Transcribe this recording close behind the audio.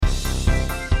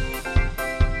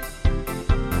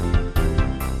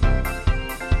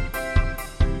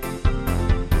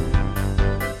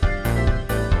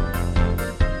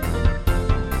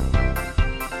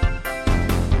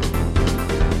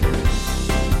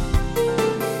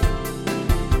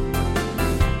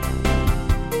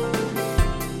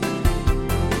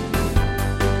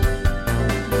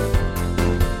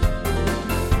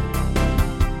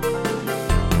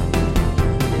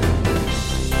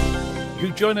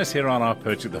join us here on our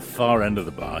perch at the far end of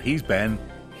the bar. He's Ben.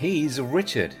 He's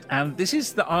Richard. And this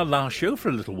is our last show for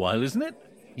a little while, isn't it?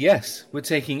 Yes, we're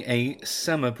taking a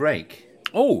summer break.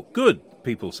 Oh, good,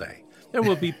 people say. There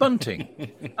will be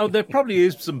bunting. Oh, there probably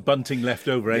is some bunting left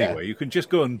over anyway. Yeah. You can just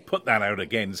go and put that out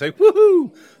again and say,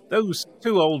 woohoo, those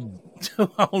two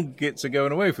old gits are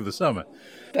going away for the summer.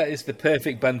 That is the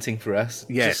perfect bunting for us.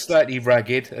 Yes. Just slightly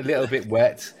ragged, a little bit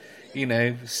wet,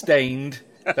 stained.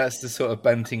 That's the sort of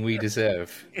bunting we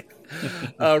deserve.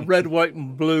 Red, white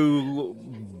and blue,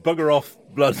 bugger off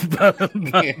blood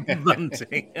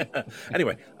bunting.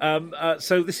 Anyway,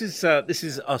 so this is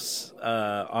us,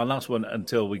 our last one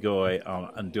until we go away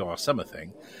and do our summer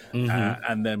thing. Mm-hmm.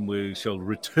 And then we shall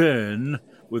return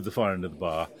with the far end of the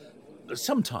bar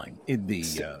sometime in the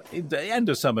end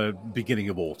of summer, beginning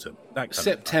of autumn. That kind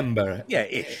September.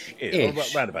 Ish.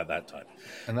 Around about that time.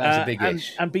 And that's a big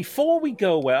ish. And before we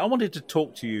go away, I wanted to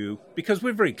talk to you, because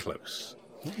we're very close.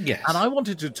 Yes. And I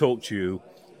wanted to talk to you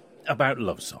about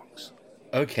love songs.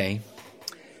 Okay.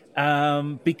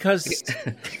 Because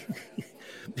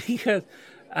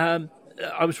I'm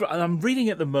reading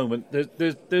at the moment.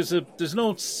 There's an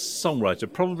old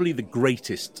songwriter, probably the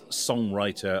greatest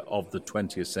songwriter of the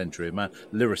 20th century, a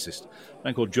lyricist, a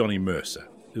man called Johnny Mercer,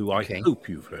 who I hope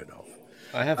you've heard of.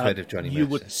 I have heard of Johnny Mercer. You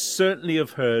would certainly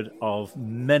have heard of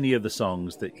many of the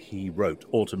songs that he wrote.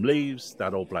 Autumn Leaves,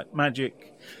 That Old Black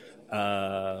Magic,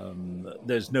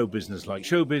 There's No Business Like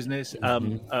Show Business,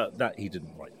 that he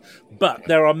didn't write. But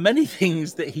there are many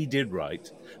things that he did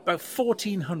write, about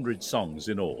 1,400 songs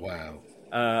in all. Wow.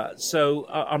 So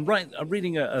I'm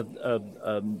reading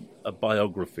a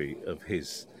biography of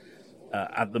his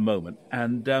at the moment,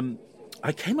 and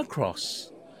I came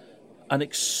across an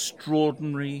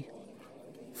extraordinary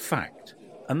fact,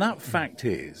 and that fact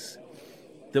is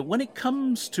that when it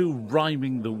comes to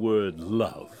rhyming the word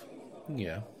love,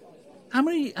 how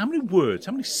many words,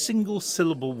 how many single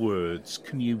syllable words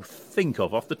can you think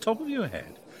of off the top of your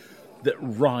head that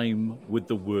rhyme with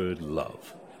the word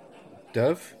love?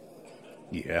 Dove.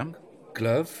 Yeah.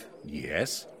 Glove.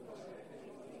 Yes.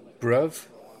 Bruv.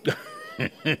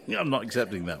 I'm not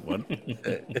accepting that one.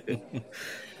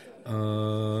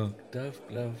 Dove,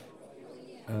 glove.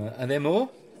 Are there more?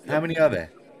 How many are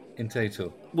there in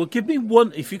total? Well, give me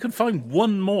one. If you can find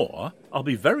one more, I'll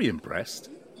be very impressed.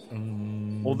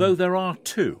 Although there are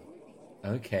two.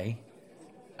 Okay.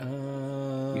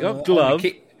 You got glove.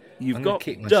 You've got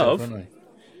dove. Myself,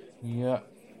 yeah.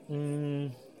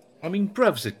 I mean,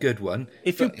 bruv's a good one.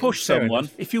 If you push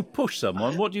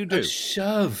someone, what do you do? A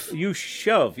shove. You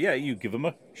shove. Yeah, you give them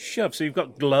a shove. So you've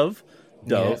got glove,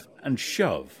 dove, and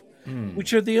shove,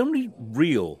 which are the only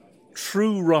real,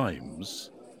 true rhymes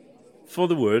for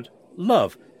the word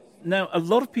love. Now, a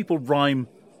lot of people rhyme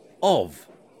of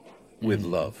with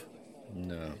love.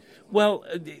 No. Well,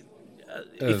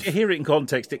 if you hear it in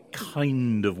context, it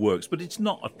kind of works, but it's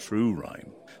not a true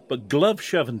rhyme. But glove,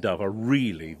 shove, and dove are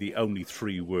really the only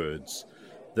three words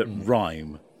that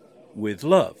rhyme with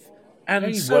love. And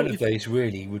only one of those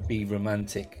really would be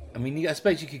romantic. I mean, I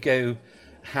suppose you could go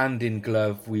hand in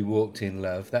glove, we walked in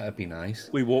love. That would be nice.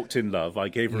 We walked in love. I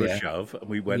gave her a shove, and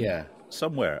we went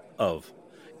somewhere of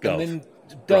gov. And then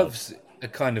doves are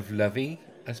kind of lovey,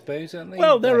 I suppose, aren't they?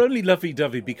 Well, they're only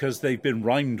lovey-dovey because they've been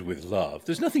rhymed with love.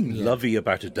 There's nothing lovey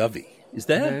about a dovey, is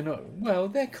there? No, not. Well,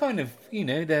 they're kind of,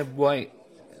 they're white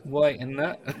and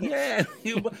that. Yeah,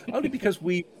 only because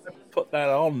we put that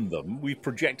on them. We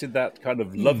projected that kind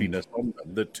of loviness on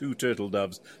them. The two turtle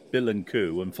doves, Bill and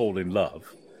Coo, and fall in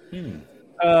love.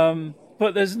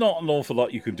 But there's not an awful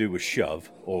lot you can do with shove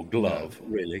or glove,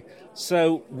 really.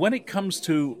 So when it comes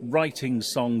to writing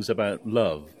songs about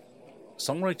love,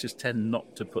 songwriters tend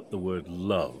not to put the word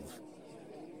love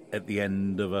at the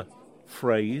end of a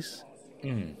phrase.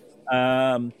 And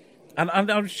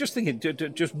I was just thinking,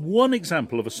 just one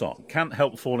example of a song, Can't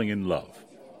Help Falling in Love.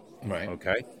 Right.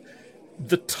 Okay.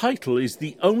 The title is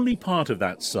the only part of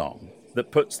that song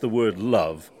that puts the word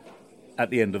love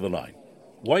at the end of the line.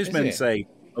 Wise men say,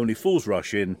 only fools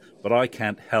rush in, but I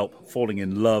can't help falling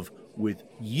in love with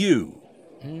you.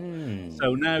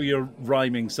 So now you're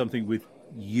rhyming something with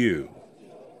you.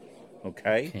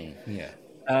 Okay? Yeah.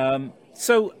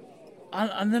 So,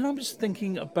 and then I was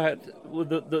thinking about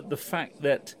the fact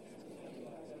that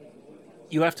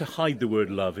you have to hide the word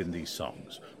love in these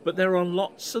songs. But there are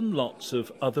lots and lots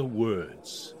of other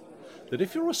words that,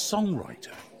 if you're a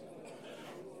songwriter,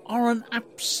 are an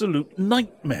absolute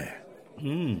nightmare.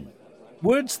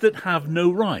 Words that have no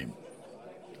rhyme.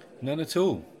 None at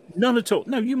all. None at all.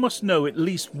 No, you must know at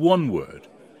least one word,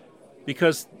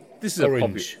 because this is Orange.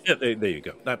 a popular... Yeah, there you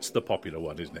go. That's the popular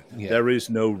one, isn't it? Yeah. There is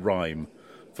no rhyme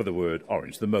for the word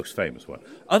orange, the most famous one.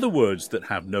 Other words that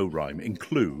have no rhyme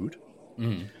include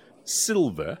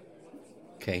silver,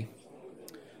 Okay.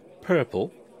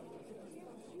 purple,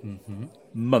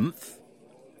 month.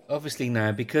 Obviously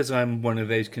now, because I'm one of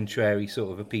those contrary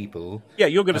sort of a people. Yeah,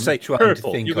 you're going to say trying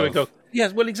purple. to think You're going to of- go.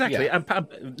 Yes, well, exactly. Yeah.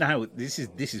 And now this is.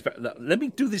 Let me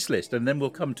do this list, and then we'll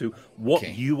come to what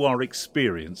Okay. you are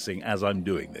experiencing as I'm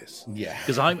doing this. Yeah.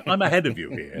 because I'm ahead of you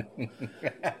here.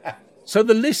 So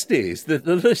the list is the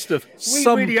list of We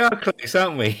some. really are close,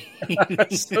 aren't we?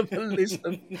 So the list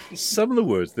of some of the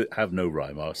words that have no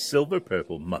rhyme are silver,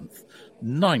 purple, month,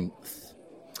 ninth,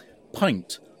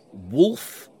 pint,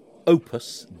 wolf,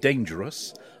 opus,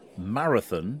 dangerous,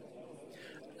 marathon,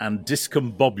 and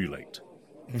discombobulate.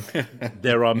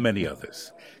 There are many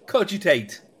others.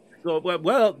 Cogitate.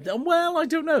 Well, I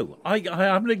don't know. I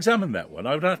haven't examined that one.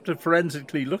 I would have to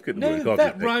forensically look at the No, word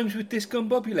that cogitate. rhymes with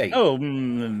discombobulate. Oh,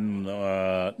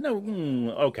 no.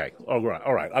 Okay, all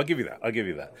right. I'll give you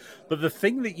that. But the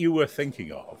thing that you were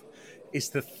thinking of is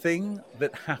the thing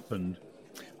that happened.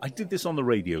 I did this on the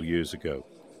radio years ago.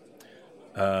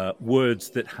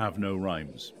 Words that have no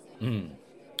rhymes. And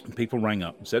people rang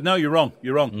up and said, "No, you're wrong.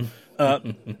 You're wrong.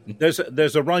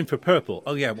 There's a rhyme for purple.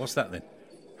 Oh yeah, what's that then?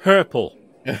 Herple.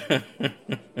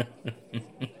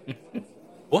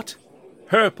 What?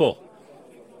 Herple.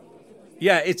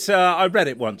 Yeah, it's. I read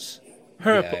it once.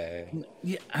 Herple.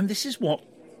 Yeah, and this is what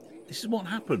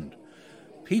happened.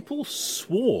 People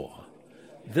swore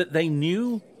that they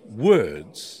knew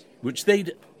words which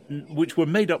were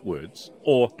made up words,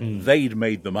 or they'd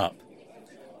made them up,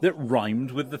 that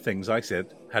rhymed with the things I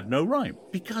said had no rhyme.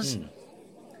 Because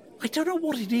I don't know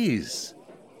what it is.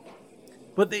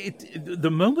 But the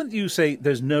moment you say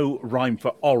there's no rhyme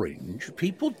for orange,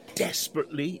 people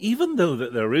desperately, even though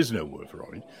that there is no word for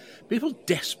orange, people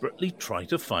desperately try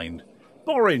to find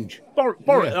Borange.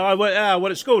 I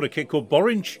went at school with a kid called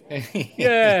Borange.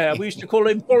 Yeah, we used to call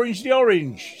him Borange the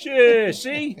Orange. Yeah,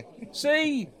 see?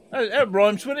 That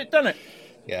rhymes with it, doesn't it?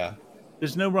 Yeah.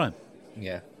 There's no rhyme.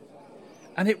 Yeah.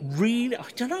 And it really, I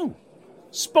don't know.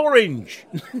 Sporange.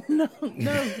 No.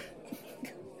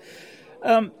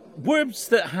 Words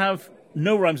that have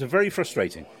no rhymes are very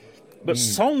frustrating. But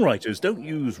songwriters don't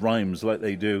use rhymes like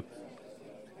they do,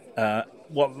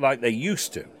 like they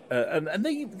used to. And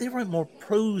they write more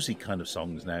prosy kind of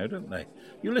songs now, don't they?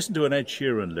 You listen to an Ed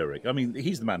Sheeran lyric. I mean,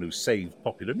 he's the man who saved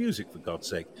popular music, for God's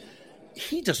sake.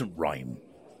 He doesn't rhyme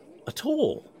at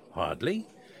all, hardly.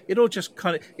 It all just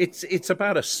kind of... It's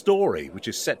about a story which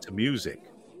is set to music.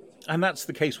 And that's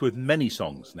the case with many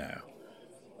songs now.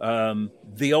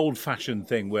 The old-fashioned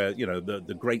thing where,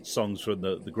 the great songs from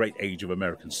the great age of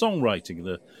American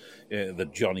songwriting, the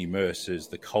Johnny Mercers,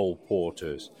 the Cole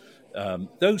Porters,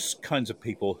 those kinds of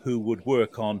people who would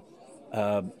work on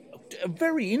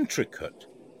very intricate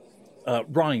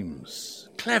rhymes,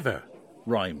 clever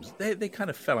rhymes. They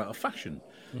kind of fell out of fashion.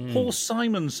 Paul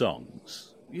Simon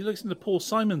songs. You listen to Paul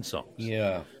Simon songs.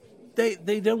 Yeah.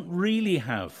 They don't really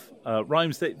have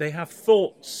rhymes. They have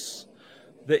thoughts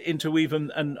that interweave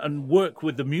and work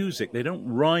with the music. They don't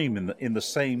rhyme in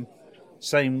the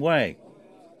same way.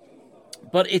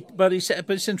 But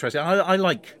it's interesting. I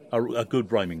like a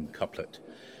good rhyming couplet.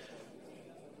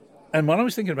 And when I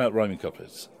was thinking about rhyming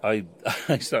couplets, I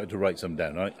started to write some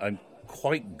down. I'm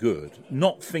quite good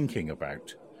not thinking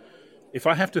about. If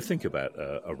I have to think about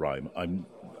a rhyme, I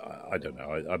don't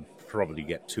know. I probably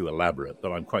get too elaborate,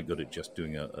 but I'm quite good at just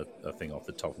doing a thing off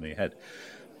the top of my head.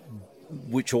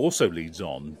 Which also leads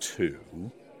on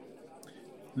to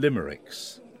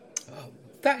limericks. Oh,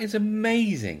 that is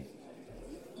amazing.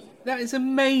 That is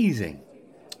amazing.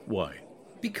 Why?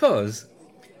 Because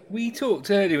we talked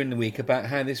earlier in the week about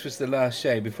how this was the last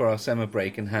show before our summer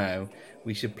break and how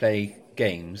we should play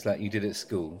games like you did at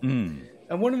school. And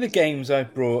one of the games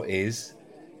I've brought is...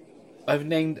 I've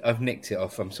nicked it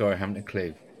off. I'm sorry, I haven't a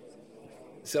clue.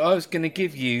 So I was going to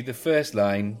give you the first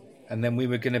line, and then we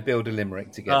were going to build a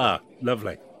limerick together. Ah,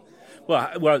 lovely.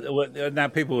 Well, now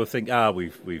people will think,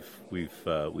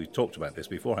 we've talked about this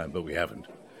beforehand, but we haven't.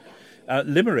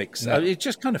 Limericks. No. It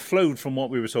just kind of flowed from what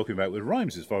we were talking about with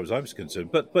rhymes, as far as I was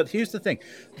concerned. But here's the thing: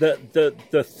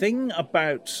 the thing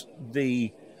about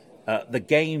the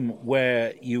game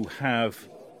where you have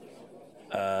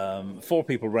 4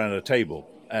 people around a table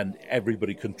and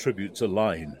everybody contributes a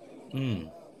line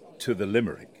to the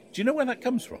limerick. Do you know where that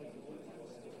comes from?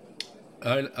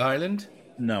 Ireland?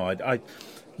 No,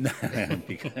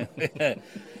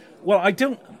 well, I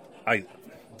don't.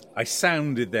 I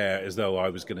sounded there as though I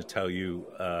was going to tell you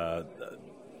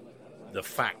the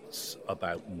facts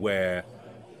about where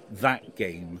that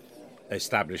game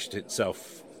established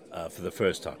itself for the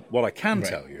first time. What I can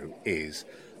tell you is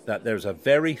that there's a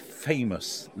very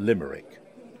famous limerick,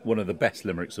 one of the best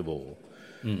limericks of all,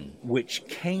 which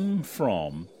came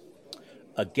from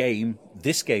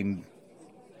this game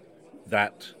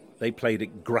that they played at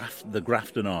the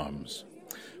Grafton Arms,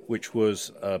 which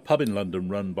was a pub in London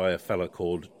run by a fella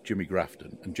called Jimmy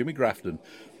Grafton. And Jimmy Grafton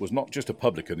was not just a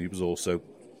publican, he was also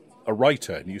a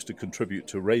writer, and he used to contribute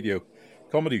to radio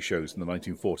comedy shows in the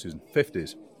 1940s and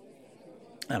 50s.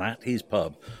 And at his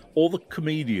pub, all the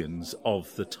comedians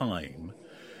of the time,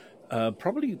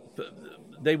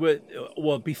 they were,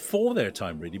 before their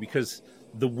time, really, because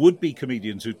the would-be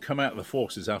comedians who'd come out of the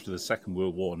forces after the Second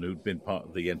World War and who'd been part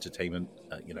of the entertainment,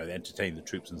 entertain the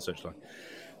troops and such like,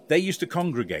 they used to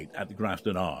congregate at the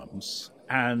Grafton Arms.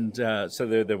 And so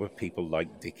there were people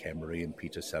like Dick Emery and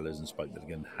Peter Sellers and Spike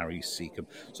Milligan, Harry Seacombe.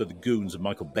 So the Goons and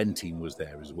Michael Benteen was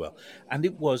there as well. And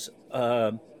it was...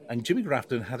 and Jimmy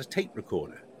Grafton had a tape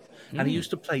recorder, and he used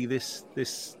to play this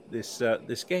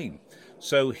game.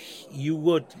 So you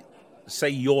would say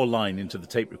your line into the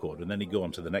tape recorder, and then he'd go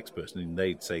on to the next person, and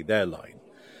they'd say their line,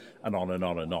 and on and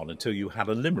on and on until you had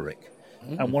a limerick.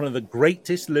 And one of the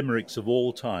greatest limericks of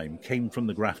all time came from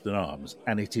the Grafton Arms,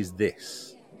 and it is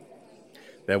this: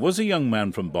 there was a young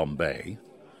man from Bombay,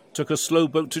 took a slow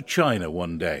boat to China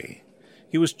one day.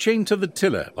 He was chained to the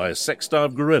tiller by a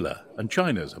sex-starved gorilla, and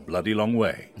China's a bloody long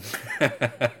way.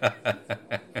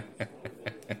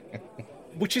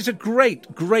 Which is a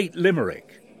great, great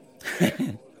limerick.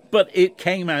 But it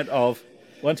came out of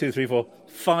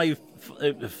 5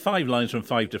 lines from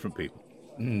 5 different people.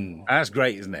 That's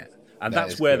great, isn't it? And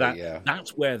that's where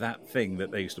that thing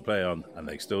that they used to play on, and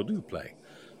they still do play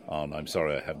on, I'm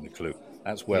sorry, I haven't a clue.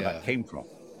 That's where that came from.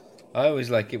 I always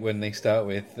like it when they start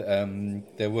with,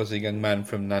 there was a young man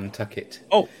from Nantucket.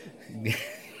 Oh!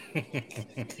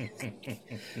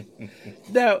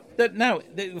 Now,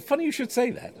 funny you should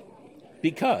say that,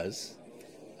 because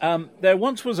there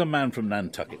once was a man from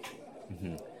Nantucket,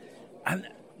 and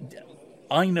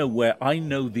I know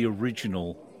the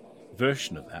original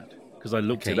version of that, because I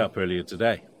looked it up earlier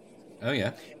today. Oh,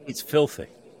 yeah? It's filthy.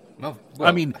 Oh, well,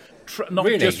 I mean, not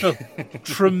really? just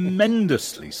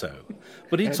tremendously so,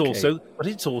 but it's also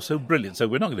brilliant. So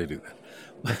we're not going to do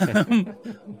that.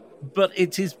 But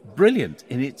it is brilliant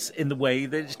in the way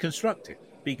that it's constructed,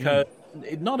 because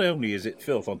not only is it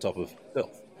filth on top of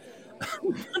filth,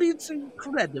 but it's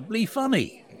incredibly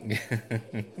funny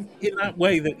in that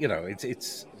way that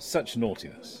it's such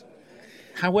naughtiness.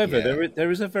 However, there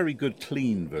is a very good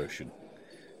clean version.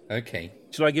 Okay,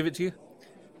 shall I give it to you?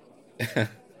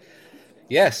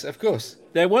 Yes, of course.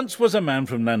 There once was a man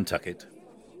from Nantucket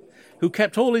who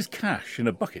kept all his cash in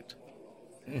a bucket.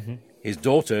 His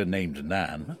daughter, named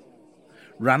Nan,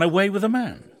 ran away with a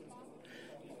man.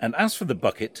 And as for the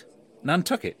bucket,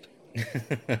 Nantucket.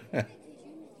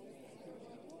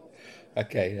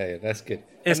 Okay, that's good.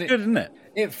 It's good, isn't it?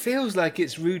 It feels like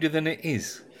it's ruder than it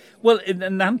is. Well, in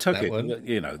Nantucket,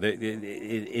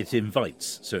 it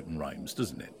invites certain rhymes,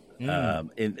 doesn't it?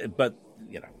 But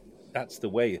that's the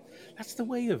way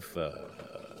of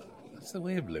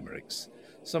limericks.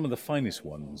 Some of the finest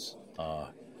ones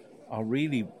are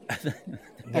really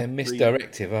they're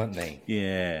misdirective, aren't they?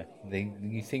 Yeah.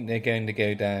 You think they're going to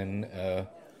go down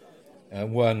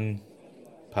one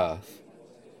path,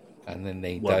 and then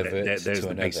they divert there's to the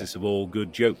another. basis of all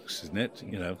good jokes, isn't it?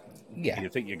 Yeah. You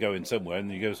think you're going somewhere, and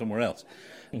then you go somewhere else.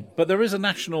 But there is a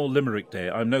National Limerick Day.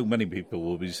 I know many people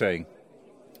will be saying,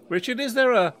 Richard, is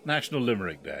there a National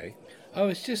Limerick Day? I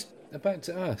was just about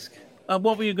to ask.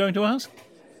 What were you going to ask?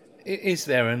 Is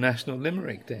there a National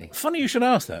Limerick Day? Funny you should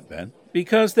ask that, Ben,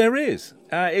 because there is.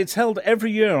 It's held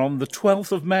every year on the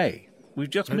 12th of May. We've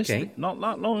just missed it not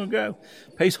that long ago.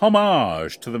 Pays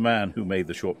homage to the man who made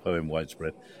the short poem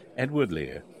widespread, Edward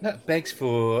Lear. That begs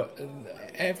for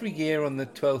every year on the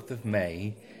 12th of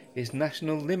May is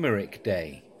National Limerick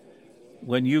Day.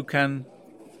 When you can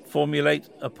formulate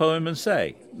a poem and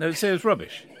say, no, it says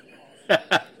rubbish.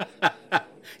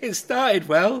 It started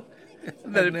well,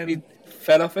 and then it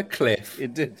fell off a cliff.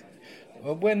 It did.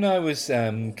 Well, when I was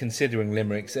considering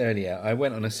limericks earlier, I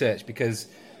went on a search because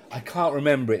I can't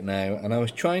remember it now, and I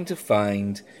was trying to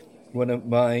find one of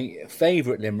my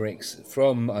favourite limericks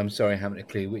from I'm Sorry I Haven't a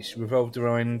Clue, which revolved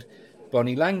around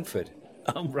Bonnie Langford.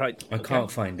 Oh, right. I can't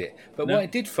find it. But what I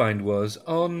did find was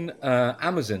on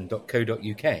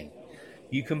Amazon.co.uk,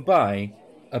 you can buy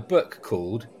a book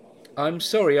called I'm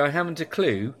Sorry I Haven't a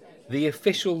Clue, the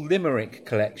Official Limerick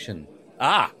Collection.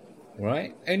 Ah!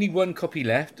 Right? Only one copy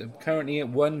left, currently at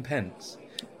 1 pence.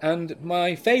 And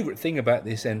my favourite thing about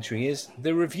this entry is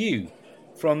the review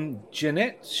from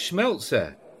Jeanette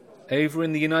Schmelzer, over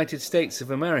in the United States of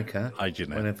America, Hi,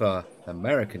 Jeanette. one of our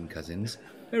American cousins,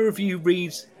 a review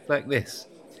reads like this.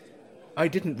 I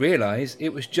didn't realise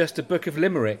it was just a book of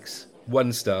limericks.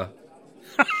 1 star.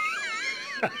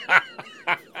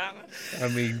 I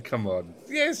mean, come on.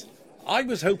 Yes, I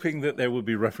was hoping that there would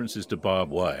be references to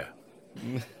barbed wire.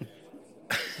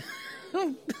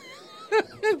 The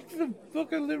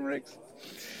book of limericks.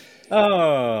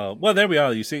 Oh, well, there we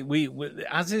are. You see, we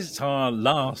as it's our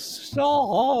last. I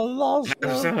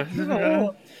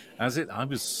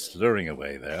was slurring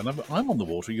away there, and I'm on the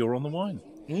water. You're on the wine.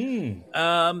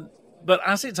 But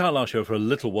as it's our last show for a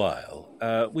little while,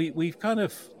 we've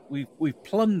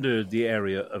plundered the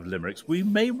area of limericks. We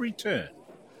may return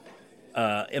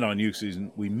in our new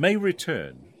season. We may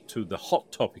return to the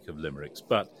hot topic of limericks,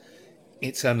 but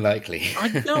it's unlikely. I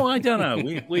don't know.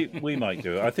 We might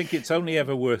do it. I think it's only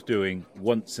ever worth doing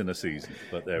once in a season.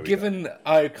 But there we go. Given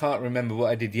I can't remember what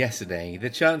I did yesterday,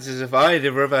 the chances of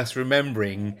either of us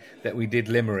remembering that we did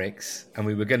limericks and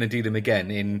we were going to do them again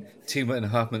in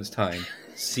 2.5 months' time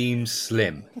seems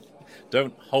slim.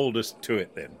 Don't hold us to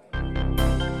it then.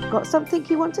 Got something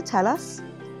you want to tell us?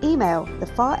 Email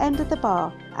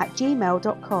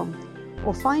thefarendofthebar@gmail.com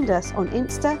or find us on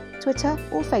Insta, Twitter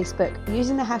or Facebook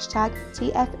using the hashtag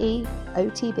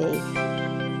TFEOTB.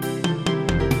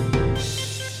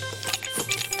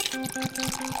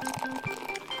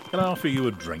 Can I offer you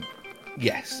a drink?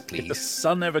 Yes, please. If the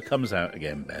sun ever comes out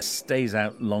again, Beth, stays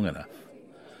out long enough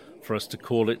for us to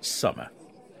call it summer,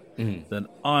 then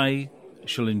I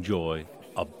shall enjoy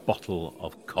a bottle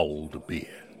of cold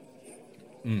beer.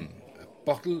 A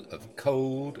bottle of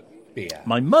cold beer.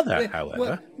 My mother,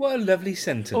 however... What a lovely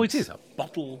sentence. Oh, it is a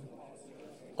bottle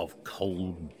of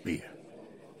cold beer.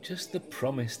 Just the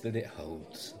promise that it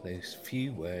holds. Those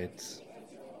few words.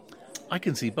 I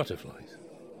can see butterflies.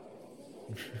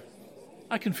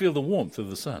 I can feel the warmth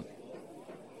of the sun.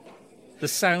 The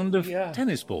sound of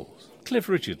tennis balls. Cliff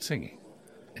Richard singing.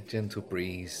 A gentle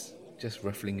breeze just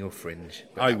ruffling your fringe.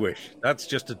 I wish. That's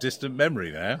just a distant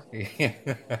memory now.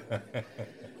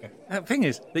 The thing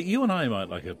is that you and I might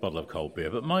like a bottle of cold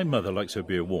beer, but my mother likes her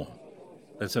beer warm.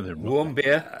 There's something warm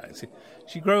beer?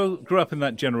 She grew up in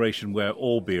that generation where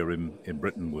all beer in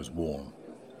Britain was warm.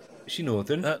 Is she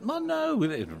northern? No.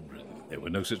 There were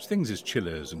no such things as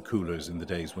chillers and coolers in the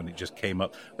days when it just came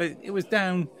up. It was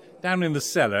down in the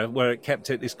cellar where it kept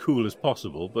it as cool as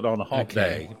possible, but on a hot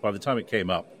day, by the time it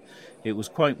came up, it was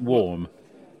quite warm.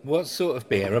 What sort of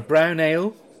beer? A brown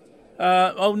ale?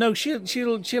 No, she'll have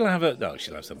she'll have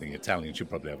something Italian. She'll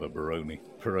probably have a Peroni.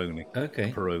 Okay.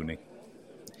 A Peroni.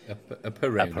 A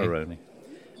Peroni.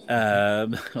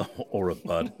 Or a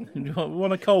Bud. You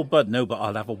want a cold Bud? No, but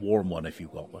I'll have a warm one if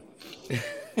you've got one.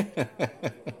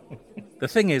 The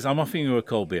thing is, I'm offering you a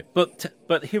cold beer.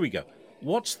 But here we go.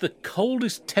 What's the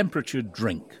coldest temperature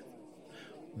drink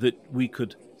that we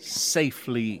could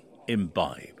safely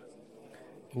imbibe?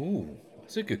 Ooh,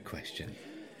 that's a good question.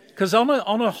 Because on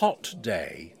a hot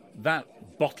day,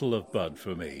 that bottle of Bud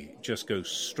for me just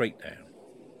goes straight down.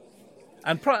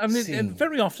 And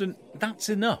very often that's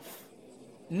enough.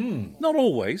 Not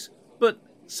always, but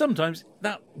sometimes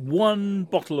that one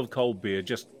bottle of cold beer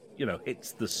just,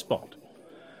 hits the spot.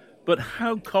 But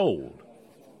how cold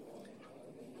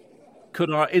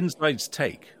could our insides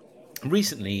take?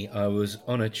 Recently, I was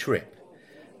on a trip,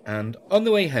 and on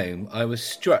the way home, I was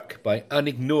struck by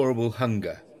unignorable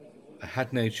hunger. I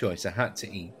had no choice. I had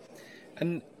to eat.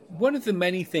 And one of the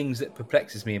many things that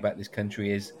perplexes me about this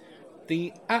country is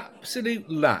the absolute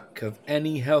lack of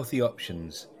any healthy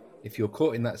options. If you're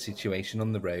caught in that situation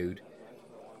on the road,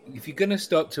 if you're going to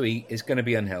stop to eat, it's going to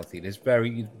be unhealthy. There's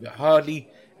hardly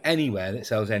anywhere that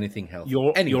sells anything healthy.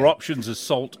 Your options are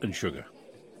salt and sugar.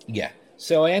 Yeah.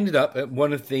 So I ended up at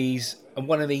one of these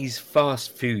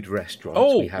fast food restaurants.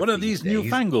 Oh, one of these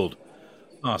newfangled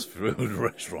fast food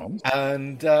restaurants.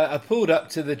 And I pulled up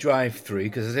to the drive-through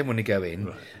because I didn't want to go in.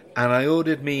 Right. And I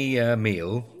ordered me a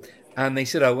meal. And they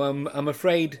said, I'm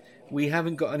afraid we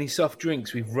haven't got any soft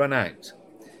drinks. We've run out.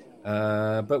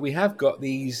 But we have got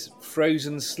these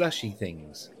frozen slushy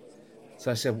things.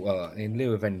 So I said, well, in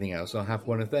lieu of anything else, I'll have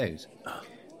one of those.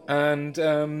 And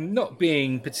not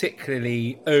being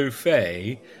particularly au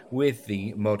fait with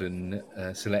the modern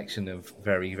selection of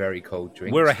very, very cold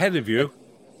drinks. We're ahead of you.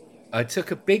 I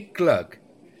took a big glug,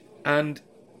 and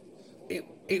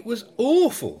it was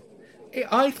awful.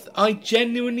 I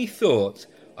genuinely thought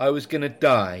I was going to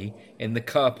die in the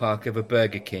car park of a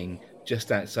Burger King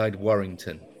just outside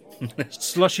Warrington.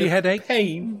 Slushy headache?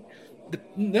 Pain.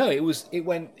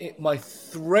 My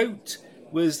throat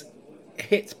was...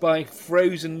 hit by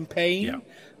frozen pain. Yeah.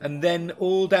 And then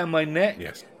all down my neck,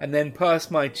 Yes. and then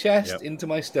past my chest Yep. into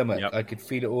my stomach. Yep. I could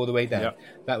feel it all the way down. Yep.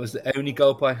 That was the only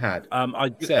gulp I had. I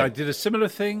did a similar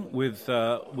thing with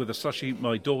a slushie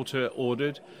my daughter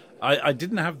ordered. I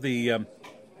didn't have the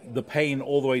pain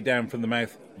all the way down from the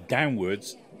mouth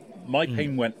downwards. My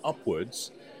pain went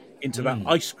upwards into that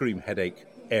ice cream headache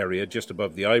area just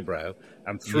above the eyebrow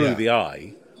and through the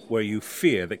eye, where you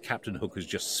fear that Captain Hook has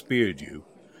just speared you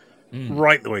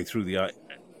right the way through the eye.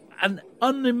 An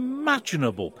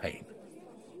unimaginable pain.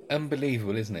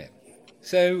 Unbelievable, isn't it?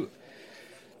 So,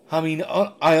 I mean,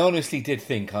 I honestly did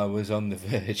think I was on the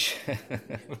verge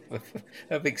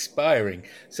of expiring.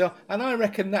 So, and I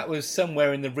reckon that was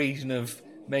somewhere in the region of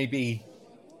maybe,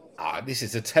 this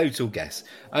is a total guess.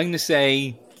 I'm going to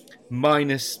say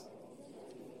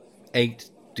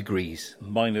 -8 degrees.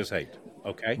 -8,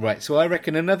 okay. Right, so I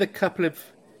reckon another couple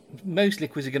of... Most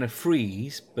liquids are going to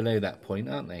freeze below that point,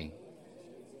 aren't they?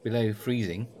 Below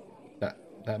freezing.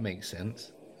 That makes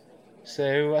sense.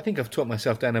 So I think I've talked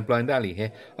myself down a blind alley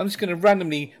here. I'm just going to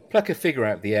randomly pluck a figure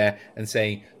out of the air and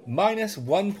say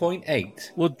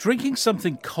 -1.8. Well, drinking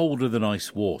something colder than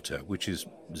ice water, which is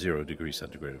 0 degrees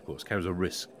centigrade, of course, carries a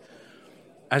risk,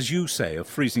 as you say, of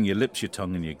freezing your lips, your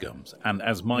tongue, and your gums. And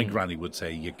as my granny would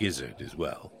say, your gizzard as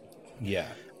well. Yeah.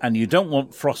 And you don't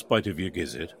want frostbite of your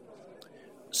gizzard,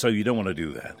 so you don't want to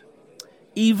do that.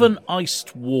 Even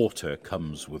iced water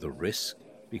comes with a risk,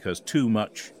 because too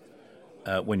much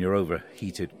when you're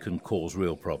overheated can cause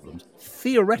real problems.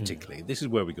 Theoretically, this is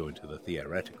where we go into the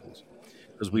theoreticals,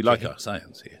 because we like our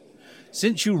science here.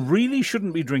 Since you really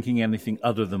shouldn't be drinking anything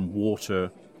other than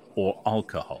water or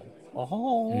alcohol.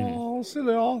 Oh,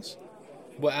 silly ass.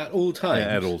 Well, at all times?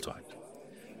 Yeah, at all times.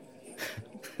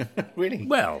 Really?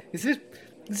 Well,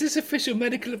 Is this official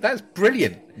medical? That's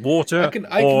brilliant. Water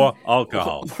or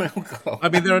alcohol. I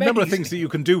mean, there are a number of things that you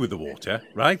can do with the water,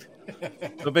 right?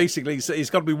 But basically, it's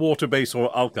got to be water-based or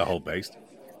alcohol-based.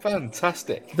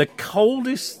 Fantastic. The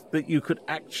coldest that you could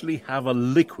actually have a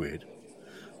liquid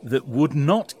that would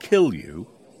not kill you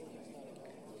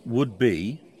would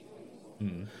be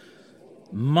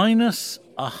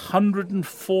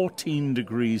 -114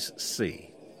 degrees C.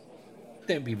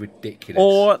 Don't be ridiculous.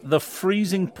 Or the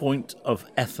freezing point of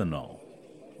ethanol.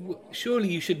 Surely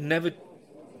you should never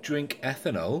drink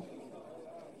ethanol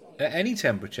at any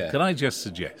temperature. Can I just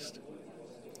suggest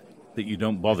that you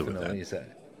don't bother with that? Is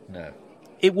that? No.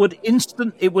 It would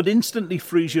instantly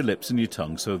freeze your lips and your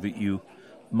tongue so that you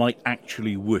might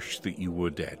actually wish that you were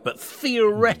dead. But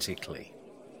theoretically,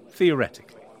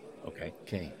 okay,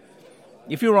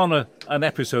 if you're on an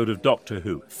episode of Doctor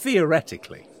Who,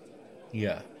 theoretically,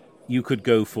 you could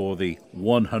go for the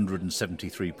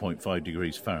 173.5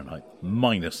 degrees Fahrenheit,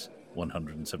 minus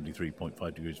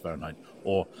 173.5 degrees Fahrenheit,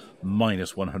 or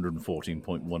minus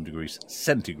 114.1 degrees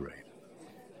centigrade.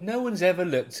 No one's ever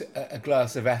looked at a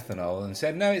glass of ethanol and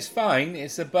said, no, it's fine,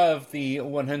 it's above the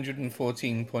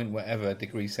 114 point whatever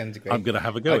degrees centigrade. I'm going to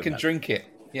have a go I at can that. drink it,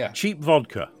 yeah. Cheap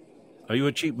vodka. Are you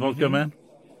a cheap vodka man?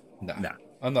 No. No.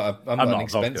 I'm not an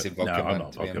expensive vodka man. No, I'm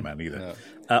not a vodka man either. No.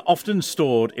 Often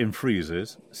stored in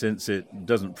freezers, since it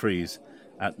doesn't freeze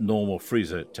at normal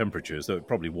freezer temperatures, though it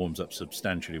probably warms up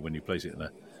substantially when you place it in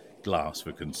a glass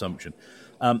for consumption.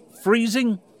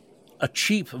 Freezing a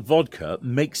cheap vodka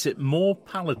makes it more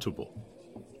palatable.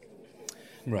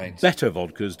 Right. Better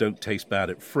vodkas don't taste bad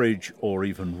at fridge or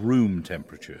even room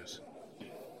temperatures.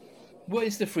 What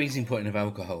is the freezing point of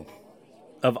alcohol?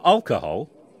 Of alcohol...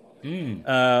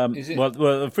 Is it? Well,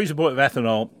 the freezing point of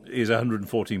ethanol is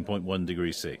 114.1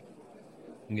 degrees C.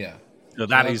 Yeah. So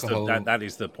that is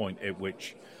the point at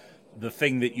which the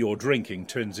thing that you're drinking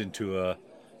turns into a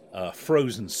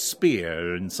frozen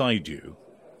spear inside you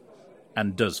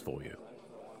and does for you.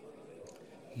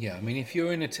 Yeah, I mean, if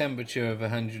you're in a temperature of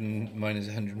minus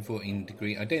 114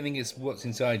 degree, I don't think it's what's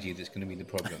inside you that's going to be the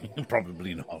problem.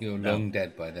 Probably not. You're long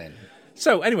dead by then.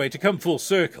 So anyway, to come full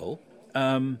circle,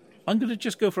 I'm going to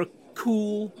just go for a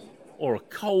cool or a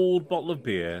cold bottle of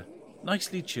beer,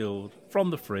 nicely chilled, from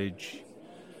the fridge.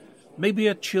 Maybe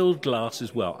a chilled glass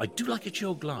as well. I do like a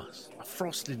chilled glass, a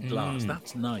frosted glass.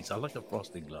 That's nice. I like a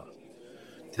frosted glass.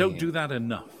 Don't do that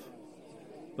enough.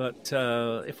 But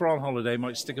if we're on holiday,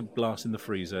 might stick a glass in the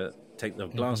freezer, take the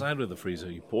glass out of the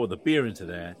freezer, you pour the beer into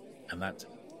there, and that's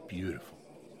beautiful.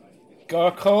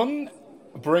 Garcon,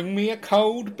 bring me a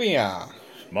cold beer.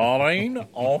 Marlene,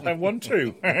 I'll have one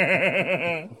too.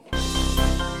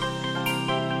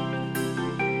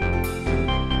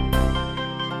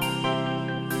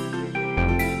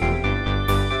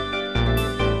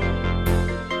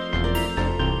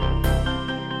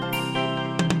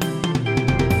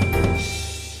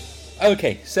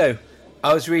 Okay, so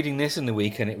I was reading this in the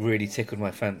week and it really tickled my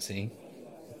fancy.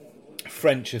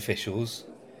 French officials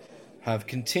have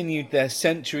continued their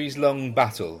centuries-long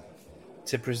battle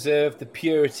to preserve the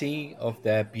purity of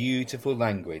their beautiful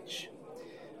language,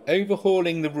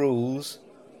 overhauling the rules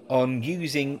on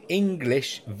using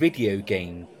English video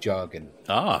game jargon.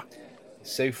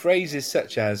 So phrases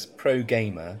such as pro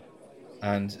gamer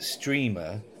and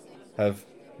streamer have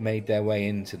made their way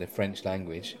into the French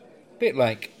language, a bit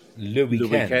like Le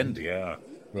Weekend, yeah,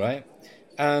 right?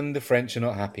 And the French are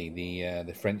not happy,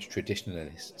 the French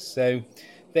traditionalists. So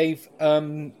they've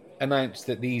announced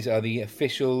that these are the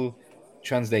official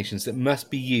translations that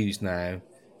must be used now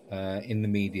in the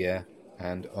media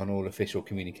and on all official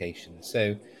communications.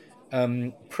 So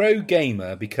pro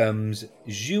gamer becomes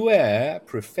joueur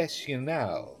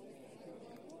professionnel.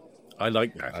 I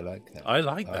like that. I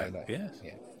like that. Yes.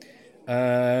 Yeah.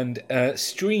 And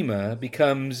streamer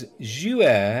becomes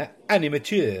joueur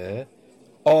animateur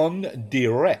en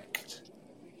direct.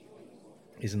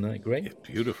 Isn't that great? Yeah,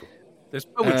 beautiful. There's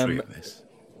poetry in this.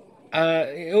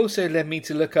 It also led me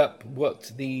to look up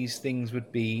what these things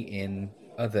would be in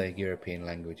other European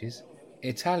languages.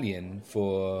 Italian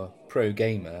for pro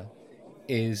gamer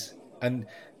is, and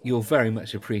you'll very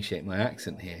much appreciate my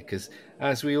accent here, because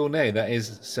as we all know, that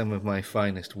is some of my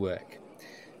finest work.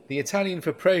 The Italian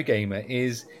for pro gamer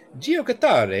is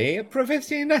giocatore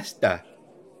professionista.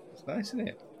 It's nice, isn't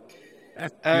it?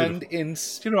 And in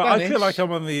Spanish, you know, I feel like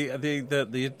I'm on the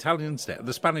Italian step,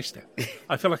 the Spanish step.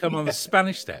 I feel like I'm on the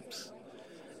Spanish steps,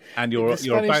 and you're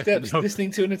about steps,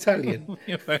 listening to an Italian.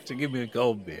 You're about to give me a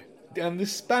cold beer. And the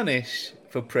Spanish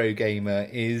for pro gamer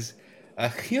is a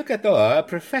jugador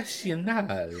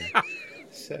profesional.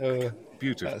 So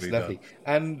beautifully that's lovely. done.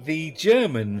 And the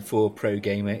German for pro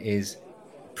gamer is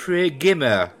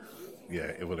pre-gamer.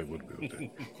 Yeah, well, it would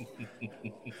be.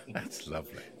 That's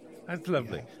lovely. That's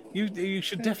lovely. Yeah. You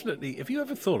should definitely. Have you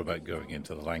ever thought about going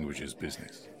into the languages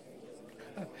business?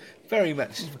 Very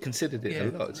much considered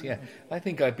it a lot. Yeah, I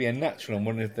think I'd be a natural on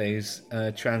one of those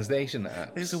translation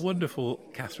apps. There's a wonderful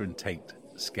Catherine Tate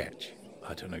sketch.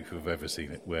 I don't know if you've ever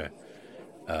seen it, where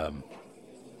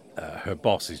her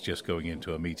boss is just going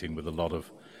into a meeting with a lot of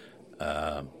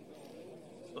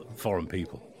foreign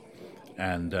people,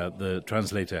 and the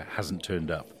translator hasn't turned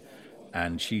up,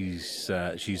 and she's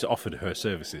offered her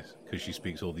services because she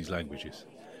speaks all these languages,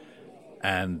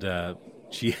 and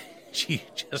she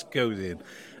just goes in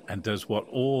and does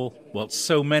what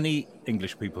so many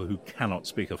English people who cannot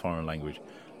speak a foreign language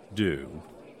do,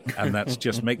 and that's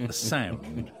just make the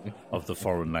sound of the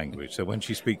foreign language. So when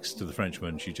she speaks to the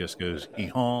Frenchman, she just goes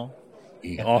 "hee-haw,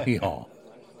 hee-haw, hee-haw."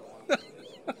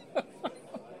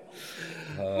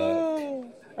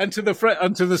 And to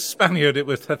the Spaniard, it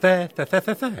was "there, there, there,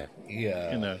 there."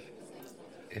 Yeah, you know.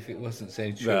 If it wasn't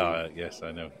so true. Yes,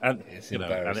 I know, and it's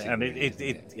embarrassing, and it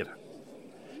you know.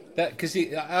 That because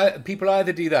people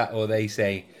either do that or they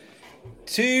say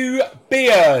 2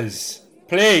 beers,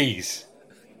 please.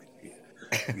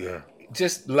 Yeah,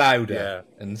 just louder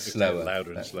and slower.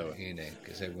 Louder and slower. You know,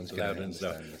 because everyone's going to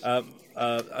understand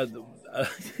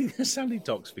this. Sally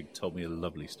Doxvig told me a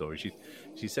lovely story.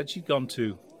 She said she'd gone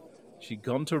to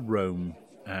Rome,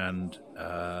 and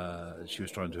she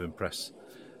was trying to impress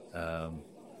her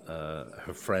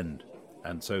friend,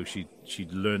 and so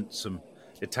she'd learnt some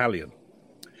Italian.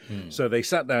 So they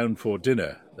sat down for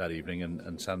dinner that evening,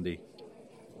 and Sandy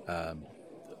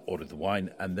ordered the wine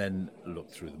and then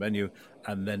looked through the menu,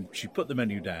 and then she put the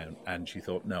menu down and she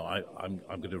thought, no, I'm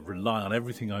going to rely on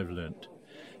everything I've learnt.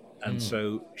 And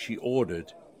so she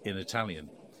ordered in Italian,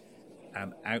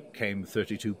 and out came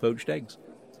 32 poached eggs.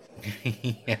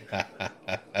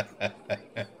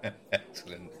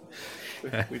 Excellent.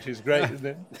 Which is great, isn't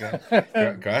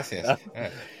it? Gracias.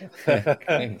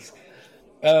 Thanks.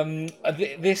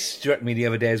 This struck me the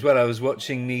other day as well. I was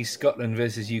watching the Scotland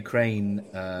versus Ukraine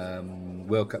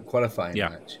World Cup qualifying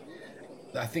match.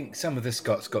 I think some of the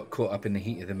Scots got caught up in the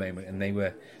heat of the moment, and they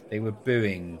were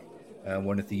booing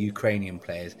one of the Ukrainian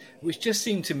players, which just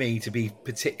seemed to me to be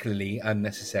particularly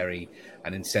unnecessary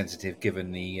and insensitive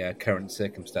given the current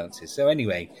circumstances. So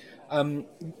anyway,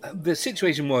 the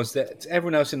situation was that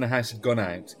everyone else in the house had gone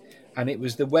out, and it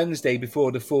was the Wednesday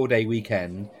before the 4-day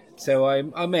weekend. So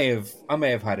I may have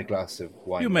had a glass of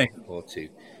wine or two.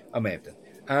 I may have done.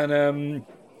 And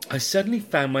I suddenly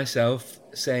found myself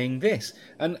saying this.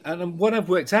 And what I've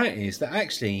worked out is that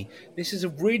actually this is a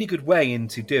really good way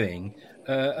into doing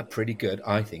a pretty good,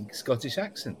 I think, Scottish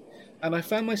accent. And I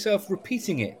found myself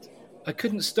repeating it. I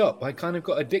couldn't stop. I kind of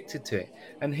got addicted to it.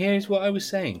 And here's what I was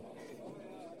saying.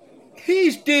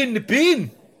 He's doing the bin.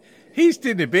 He's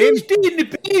doing the bin. He's doing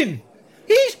the bin.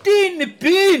 He's doing the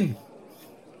bin.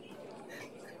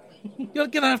 You're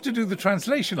going to have to do the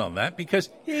translation on that because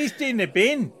he's in the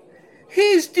bin.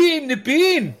 Who's doing the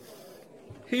booing?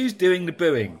 Who's doing the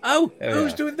booing? Oh,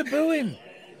 who's doing the booing?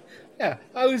 Yeah,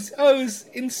 I was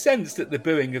incensed at the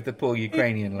booing of the poor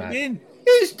Ukrainian lad. Bin.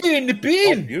 Who's doing the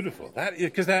booing? Oh, beautiful.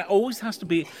 Because there always has to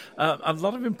be... a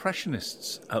lot of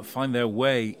impressionists find their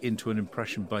way into an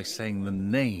impression by saying the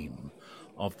name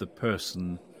of the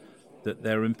person that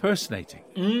they're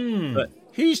impersonating. But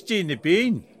who's doing the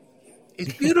bin?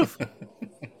 It's beautiful.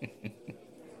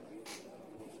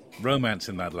 Romance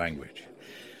in that language.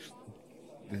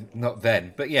 Not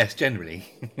then, but yes, generally.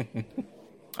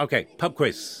 Okay, pub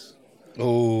quiz. Oh,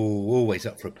 always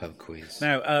up for a pub quiz.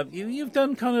 Now, you've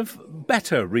done kind of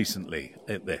better recently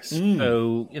at this,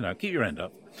 so, keep your end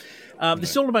up.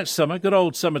 This is all about summer, good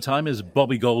old summertime, as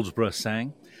Bobby Goldsborough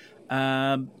sang.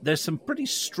 There's some pretty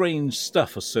strange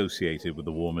stuff associated with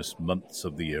the warmest months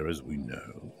of the year, as we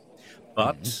know.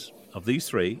 But of these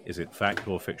three, is it fact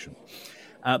or fiction?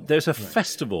 There's a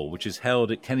festival which is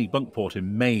held at Kennebunkport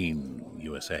in Maine,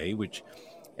 USA, which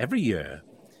every year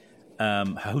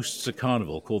hosts a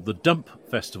carnival called the Dump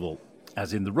Festival,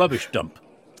 as in the rubbish dump.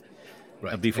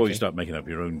 Right, Before you start making up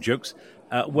your own jokes,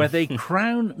 where they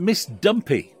crown Miss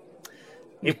Dumpy.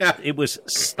 It was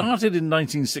started in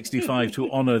 1965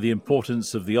 to honour the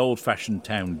importance of the old-fashioned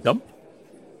town dump.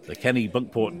 The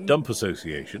Kennebunkport Dump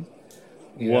Association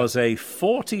was a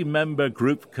 40-member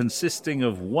group consisting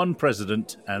of one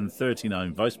president and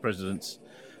 39 vice presidents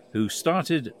who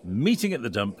started meeting at the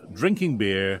dump, drinking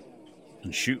beer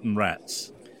and shooting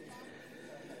rats.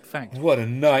 Fact. What a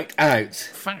night out.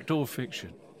 Fact or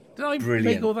fiction? Did I Brilliant.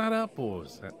 make all that up, or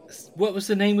was that... What was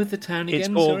the name of the town again? It's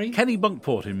called Sorry?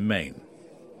 Kennebunkport in Maine.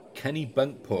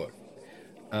 Kennebunkport.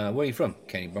 Where are you from?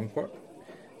 Kennebunkport?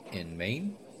 In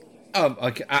Maine?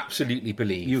 I can absolutely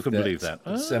believe You can believe that.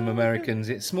 Some Americans,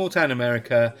 it's small town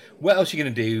America. What else are you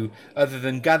going to do other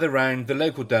than gather round the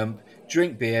local dump,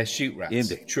 drink beer, shoot rats?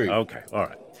 Indeed. True. Okay, all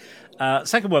right.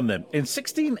 Second one then. In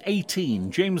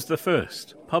 1618, James I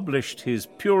published his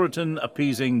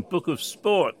Puritan-appeasing Book of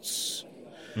Sports,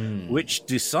 which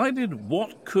decided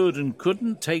what could and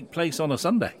couldn't take place on a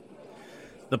Sunday.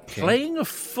 The playing of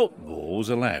football was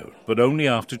allowed, but only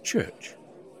after church,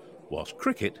 whilst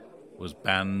cricket was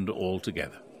banned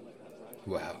altogether.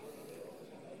 Wow.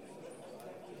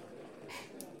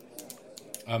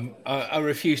 I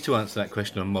refuse to answer that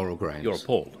question on moral grounds. You're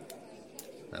appalled.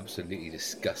 Absolutely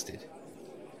disgusted.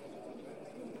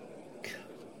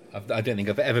 I don't think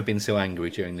I've ever been so angry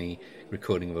during the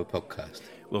recording of a podcast.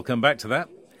 We'll come back to that,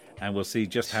 and we'll see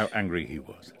just how angry he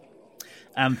was.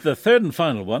 And the third and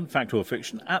final one, fact or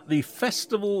fiction, at the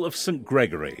Festival of St.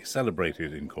 Gregory,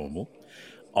 celebrated in Cornwall,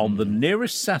 on the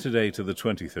nearest Saturday to the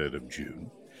 23rd of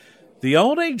June, the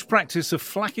old-age practice of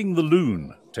flacking the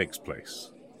loon takes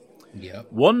place. Yep.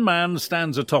 One man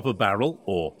stands atop a barrel,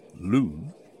 or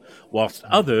loon, whilst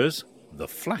others, the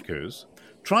flackers,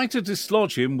 try to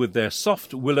dislodge him with their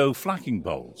soft willow flacking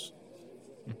poles.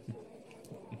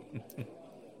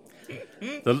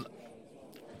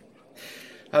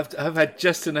 I've had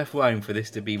just enough wine for this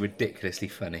to be ridiculously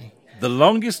funny. The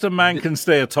longest a man can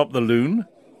stay atop the loon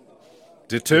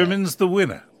determines the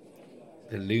winner.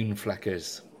 The loon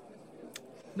flackers.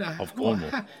 Of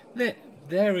Cornwall.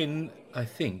 Therein, I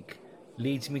think,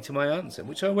 leads me to my answer,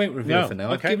 which I won't reveal for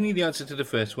now. Okay. I've given you the answer to the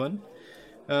first one.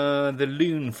 The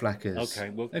loon flackers. Okay,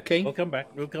 we'll come back.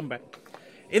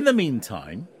 In the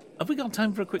meantime, have we got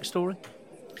time for a quick story?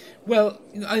 Well,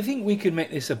 I think we could make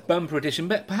this a bumper edition,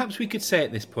 but perhaps we could say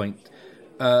at this point,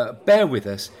 bear with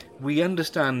us. We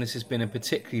understand this has been a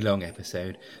particularly long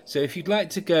episode, so if you'd like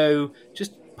to go,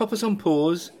 just pop us on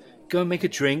pause, go and make a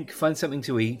drink, find something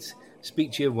to eat,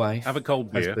 speak to your wife, have a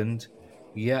cold beer, husband,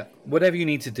 whatever you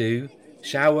need to do,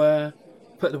 shower,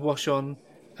 put the wash on,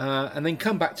 and then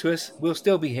come back to us. We'll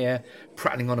still be here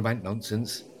prattling on about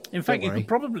nonsense. In fact, you could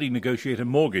probably negotiate a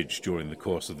mortgage during the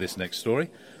course of this next story,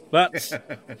 but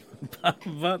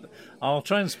I'll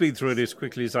try and speed through it as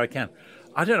quickly as I can.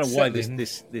 I don't know why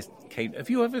this came. Have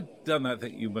you ever done that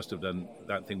thing? You must have done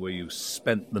that thing where you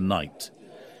spent the night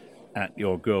at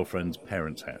your girlfriend's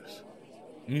parents' house.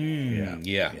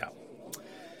 Yeah.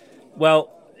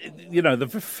 Well, the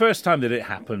first time that it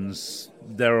happens,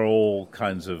 there are all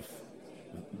kinds of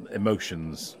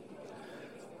emotions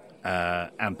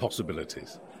and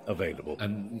possibilities available.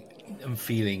 And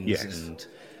feelings. Yes.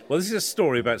 Well, this is a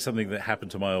story about something that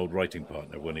happened to my old writing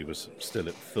partner when he was still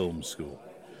at film school.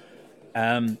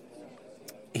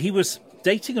 He was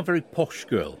dating a very posh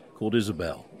girl called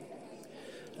Isabel.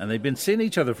 And they'd been seeing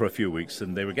each other for a few weeks,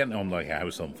 and they were getting on like a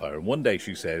house on fire. And one day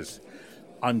she says,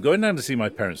 "I'm going down to see my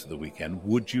parents at the weekend.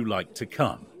 Would you like to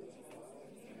come?"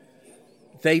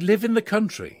 They live in the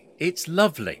country. It's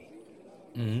lovely.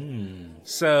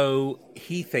 So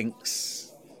he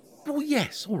thinks, well,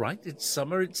 yes, all right, it's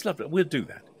summer, it's lovely. We'll do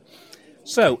that.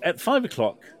 So at 5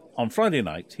 o'clock on Friday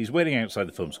night, he's waiting outside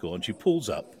the film school, and she pulls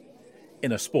up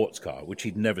in a sports car, which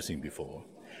he'd never seen before.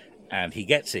 And he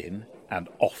gets in, and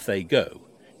off they go,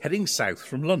 heading south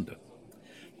from London.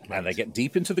 Right. And they get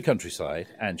deep into the countryside,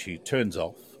 and she turns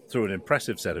off through an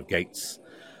impressive set of gates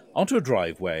onto a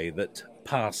driveway that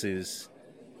passes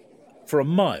for a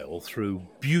mile through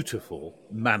beautiful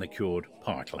manicured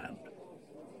parkland.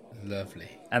 Lovely.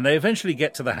 And they eventually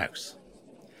get to the house.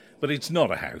 But it's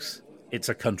not a house. It's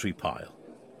a country pile.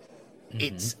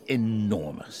 It's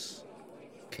enormous.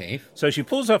 Okay. So she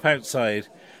pulls up outside,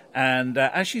 and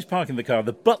as she's parking the car,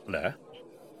 the butler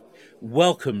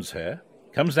welcomes her,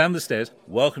 comes down the stairs,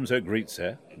 welcomes her, greets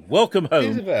her. Welcome home.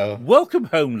 Isabel. Welcome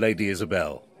home, Lady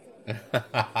Isabel.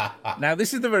 Now,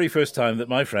 this is the very first time that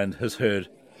my friend has heard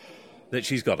that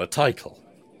she's got a title.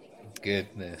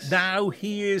 Goodness. Now,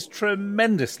 he is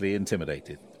tremendously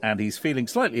intimidated, and he's feeling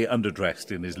slightly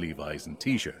underdressed in his Levi's and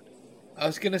T-shirt. I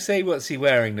was going to say, what's he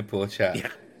wearing, the poor chap? Yeah.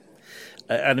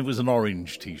 And it was an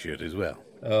orange T-shirt as well,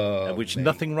 which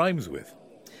nothing rhymes with.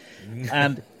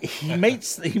 And he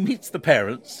meets the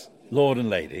parents, Lord and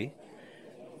Lady,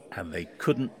 and they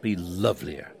couldn't be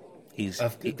lovelier.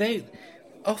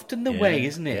 Often the way,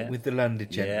 isn't it, with the London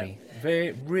gentry? Yeah.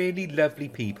 Very, really lovely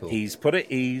people. He's put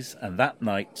at ease, and that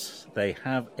night they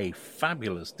have a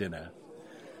fabulous dinner,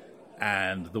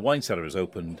 and the wine cellar is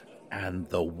opened, and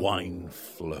the wine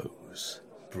flows.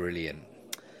 Brilliant.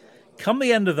 Come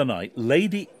the end of the night,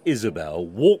 Lady Isabel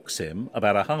walks him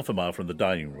about a half a mile from the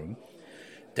dining room,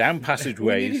 down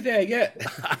passageways, nearly there yet.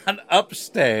 And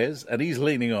upstairs, and he's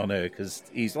leaning on her because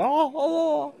he's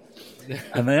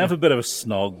and they have a bit of a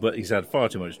snog, but he's had far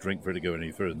too much drink for it to go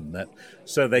any further than that.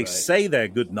 So they say their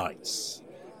good nights.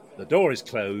 The door is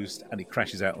closed, and he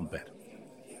crashes out on bed.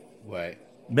 Right.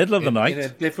 Middle of the night. In a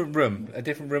different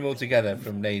room altogether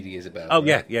from Lady Isabel. Oh,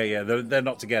 right? yeah. They're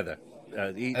not together.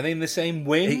 Are they in the same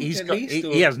wing,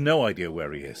 he has no idea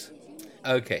where he is.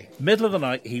 Okay. Middle of the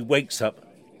night, he wakes up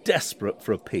desperate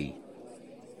for a pee.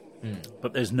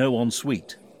 But there's no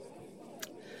ensuite.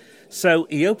 So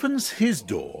he opens his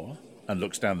door and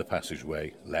looks down the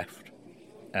passageway left,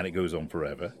 and it goes on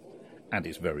forever, and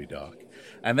it's very dark.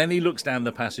 And then he looks down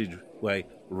the passageway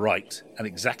right, and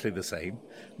exactly the same.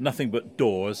 Nothing but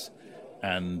doors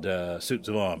and suits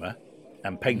of armour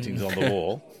and paintings on the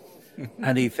wall.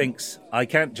 And he thinks, I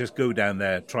can't just go down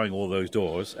there trying all those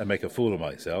doors and make a fool of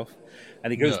myself.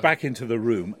 And he goes back into the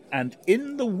room, and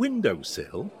in the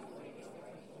windowsill,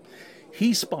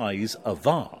 he spies a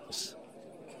vase.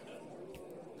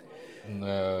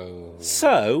 No.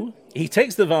 So he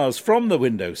takes the vase from the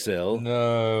windowsill,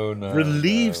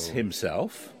 relieves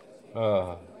himself,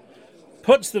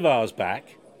 puts the vase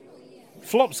back,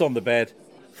 flops on the bed,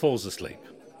 falls asleep.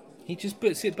 He just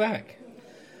puts it back.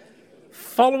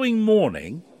 Following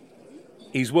morning,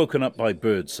 he's woken up by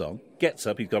birdsong, gets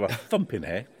up, he's got a thumping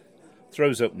head,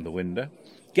 throws open the window,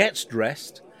 gets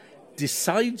dressed,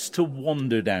 decides to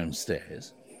wander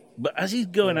downstairs, but as he's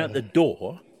going out the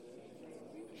door,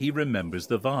 he remembers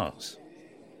the vase.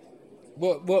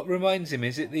 What reminds him?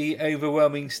 Is it the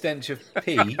overwhelming stench of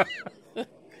pee?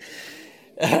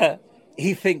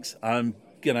 He thinks, I'm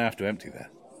going to have to empty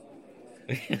that.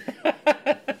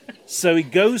 So he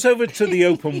goes over to the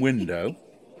open window.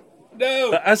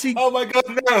 No! Oh my God,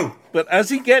 no! But as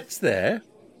he gets there,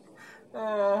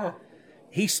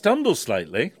 he stumbles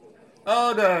slightly.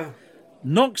 Oh no!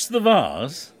 Knocks the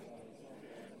vase,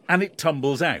 and it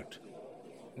tumbles out.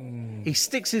 He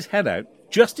sticks his head out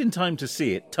just in time to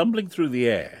see it tumbling through the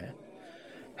air,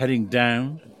 heading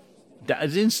down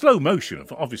in slow motion,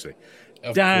 obviously.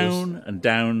 Down and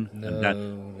down and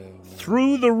down.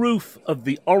 Through the roof of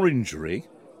the orangery.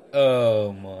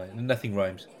 Oh my, nothing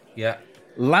rhymes. Yeah.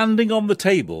 Landing on the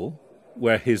table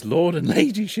where his lord and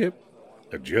ladyship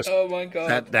had just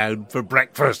sat down for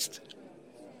breakfast.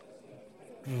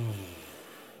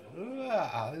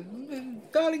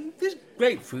 Darling, this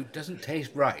grapefruit doesn't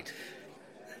taste right.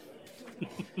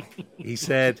 He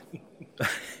said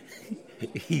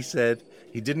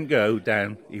he didn't go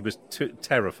down. He was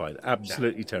terrified,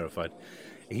 absolutely terrified.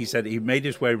 He said he made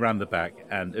his way round the back,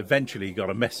 and eventually he got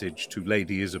a message to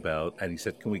Lady Isabel, and he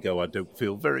said, "Can we go? I don't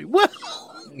feel very well."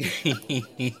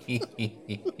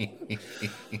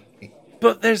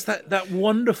 But there's that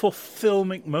wonderful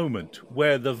filmic moment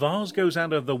where the vase goes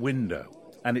out of the window,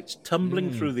 and it's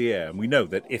tumbling through the air. And we know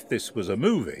that if this was a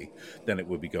movie, then it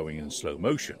would be going in slow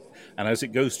motion. And as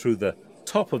it goes through the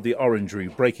top of the orangery,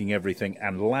 breaking everything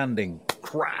and landing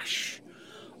crash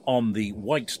on the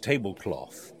white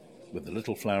tablecloth with the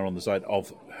little flower on the side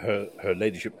of her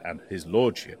ladyship and his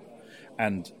lordship,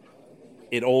 and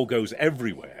it all goes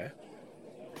everywhere.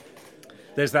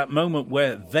 There's that moment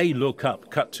where they look up,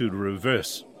 cut to the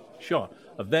reverse shot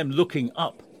of them looking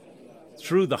up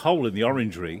through the hole in the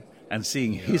orangery and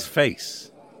seeing his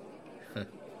face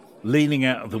leaning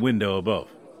out of the window above.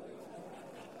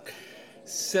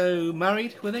 So,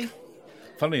 married, were they?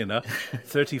 Funnily enough,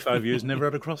 35 years, never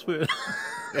had a crossword.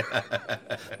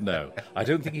 No, I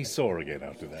don't think he saw her again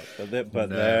after that.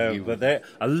 But they're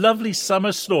a lovely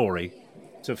summer story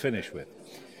to finish with.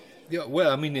 Yeah,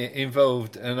 well, I mean, it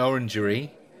involved an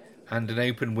orangery and an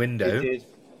open window. It did.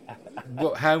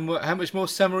 How much more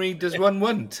summery does one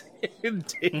want?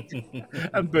 Indeed.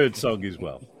 And birdsong as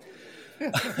well.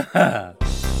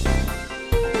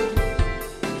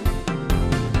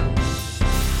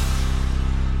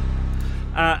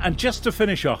 And just to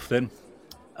finish off then,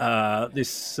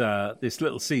 this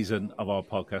little season of our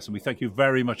podcast, and we thank you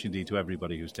very much indeed to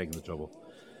everybody who's taken the trouble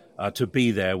to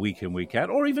be there week in, week out,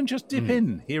 or even just dip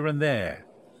in here and there.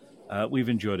 We've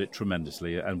enjoyed it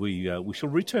tremendously, and we shall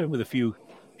return with a few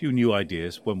new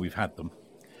ideas when we've had them.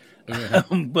 Yeah.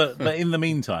 but in the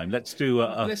meantime, let's do.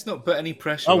 Let's not put any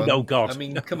pressure on. Oh, God. I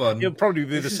mean, come on. It'll probably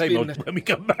be the same when we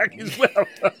come back as well.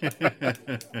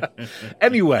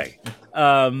 Anyway,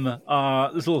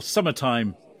 our little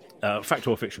summertime fact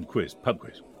or fiction quiz, pub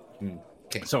quiz.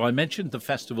 Okay. So I mentioned the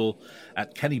festival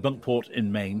at Kennebunkport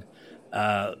in Maine,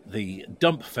 the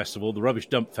Dump Festival, the Rubbish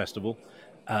Dump Festival,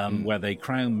 where they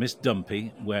crown Miss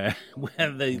Dumpy, where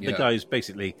the guys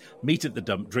basically meet at the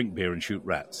dump, drink beer and shoot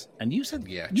rats. And you said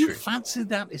you fancied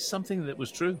that is something that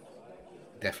was true.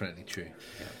 Definitely true.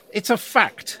 Yeah. It's a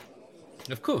fact.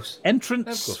 Of course.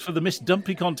 Entrants for the Miss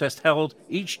Dumpy contest held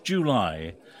each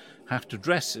July have to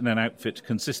dress in an outfit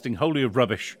consisting wholly of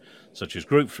rubbish, such as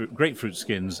grapefruit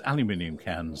skins, aluminium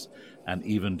cans, and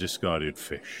even discarded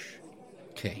fish.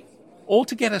 Okay. Or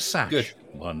to get a sash. Good.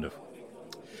 Wonderful.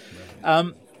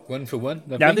 One for one.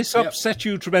 Lovely. Now, this upset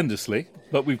you tremendously,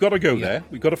 but we've got to go there.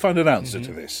 We've got to find an answer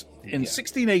to this. In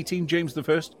 1618, James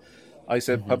I, I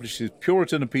said, published his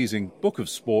Puritan-appeasing Book of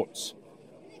Sports,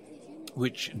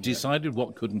 which decided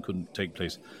what could and couldn't take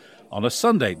place on a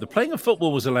Sunday. The playing of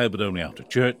football was allowed, but only after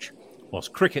church,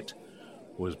 whilst cricket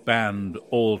was banned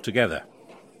altogether.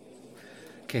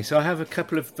 Okay, so I have a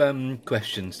couple of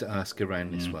questions to ask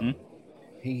around this one.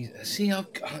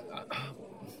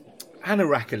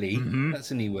 Anarakali, that's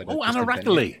a new word. Oh,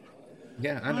 Anarakali.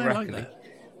 Yeah, Anarakali. Like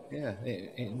yeah,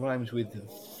 it rhymes with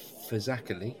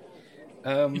Fazakali.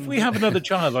 If we have another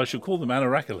child, I should call them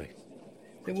Anarakali.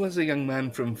 There was a young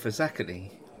man from Fazakali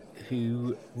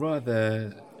who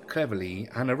rather cleverly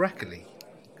Anarakali.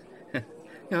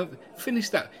 Now, finish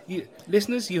that.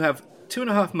 Listeners, you have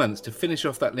 2.5 months to finish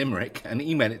off that limerick and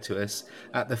email it to us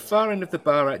at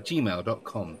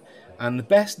thefarendofthebar@gmail.com. And the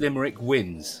best limerick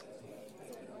wins.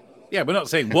 Yeah, we're not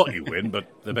saying what you win, but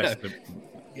the best.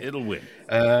 It'll win.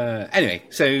 Anyway,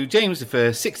 so James I,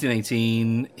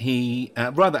 1618, he,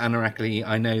 rather anarakically,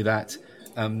 I know that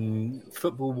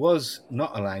football was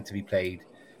not allowed to be played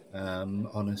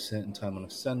on a certain time on a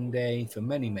Sunday for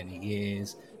many, many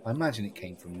years. I imagine it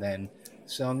came from then.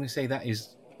 So I'm going to say that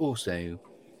is also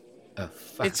a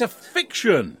fact. It's a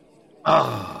fiction.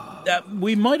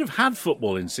 We might have had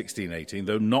football in 1618,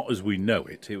 though not as we know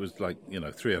it. It was like,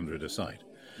 300 aside.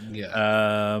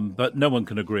 Yeah. But no one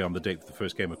can agree on the date for the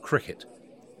first game of cricket.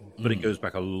 But it goes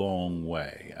back a long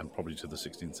way, and probably to the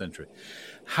 16th century.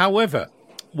 However,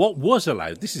 what was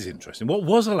allowed, this is interesting, what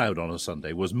was allowed on a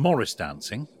Sunday was Morris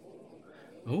dancing.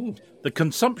 Ooh. The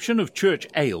consumption of church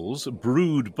ales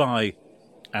brewed by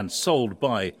and sold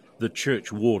by the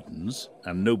church wardens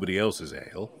and nobody else's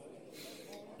ale.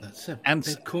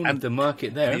 They've cornered the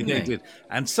market there, haven't they? Did.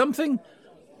 And something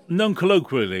known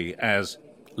colloquially as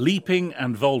leaping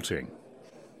and vaulting.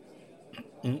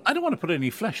 I don't want to put any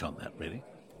flesh on that, really.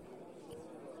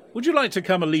 Would you like to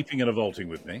come a leaping and a vaulting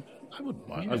with me? I wouldn't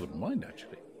mind. Yeah. I wouldn't mind,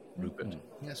 actually, Rupert.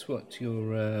 That's what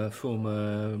your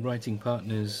former writing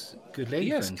partner's good lady.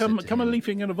 Yes, come a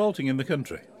leaping and a vaulting in the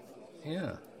country.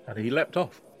 Yeah, and he leapt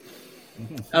off.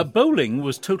 Bowling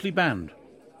was totally banned.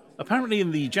 Apparently,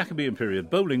 in the Jacobean period,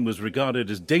 bowling was regarded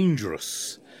as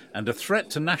dangerous and a threat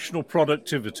to national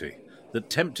productivity that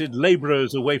tempted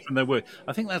labourers away from their work.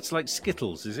 I think that's like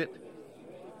Skittles, is it?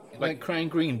 Like Crown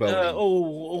Green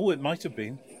bowling? It might have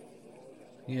been.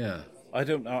 Yeah. I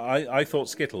don't know. I thought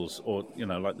Skittles, or,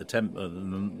 like the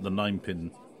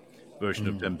 9-pin version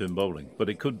of 10-pin bowling. But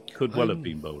it could well have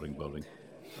been bowling.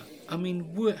 I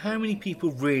mean, how many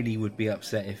people really would be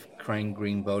upset if Crane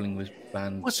Green Bowling was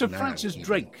banned? Well, Sir now, Francis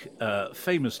Drake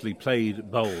famously played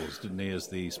bowls, didn't he, as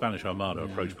the Spanish Armada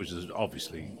approached, which is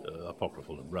obviously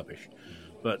apocryphal and rubbish.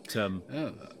 But I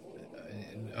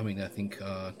mean, I think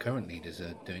our current leaders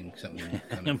are doing something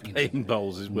kind of playing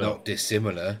bowls as well, not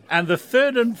dissimilar. And the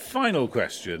third and final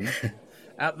question.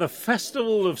 At the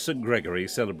Festival of St. Gregory,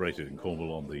 celebrated in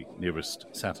Cornwall on the nearest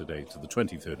Saturday to the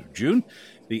 23rd of June,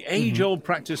 the age-old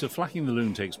practice of flacking the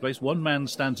loon takes place. One man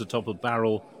stands atop a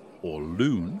barrel or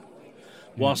loon,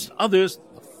 whilst others,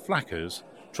 the flackers,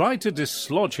 try to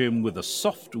dislodge him with a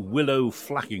soft willow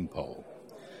flacking pole.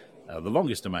 The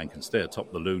longest a man can stay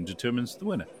atop the loon determines the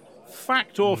winner.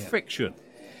 Fact or fiction?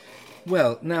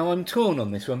 Well, now I'm torn on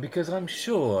this one because I'm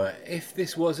sure if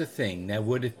this was a thing, there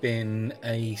would have been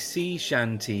a sea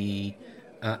shanty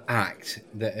act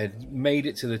that had made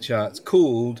it to the charts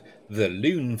called the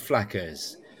Loon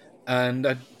Flackers.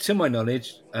 And to my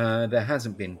knowledge, there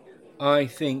hasn't been. I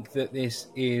think that this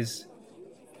is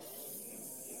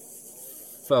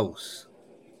false.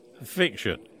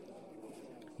 Fiction?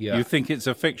 Yeah. You think it's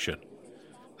a fiction?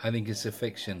 I think it's a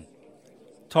fiction.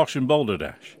 Tosh and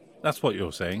Balderdash. That's what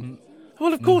you're saying.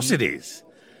 Well, of course it is.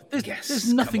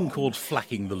 There's nothing called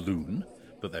flacking the loon,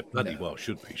 but there bloody well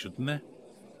should be, shouldn't there?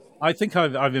 I think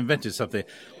I've invented something.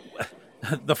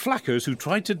 The flackers who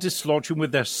tried to dislodge him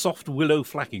with their soft willow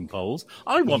flacking poles.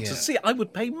 I want to see it. I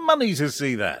would pay money to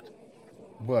see that.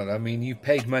 Well, I mean, you've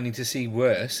paid money to see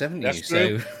worse, haven't you? That's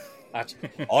true.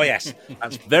 Oh, yes.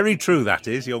 That's very true, that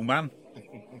is, young man.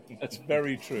 That's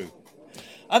very true.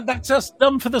 And that's us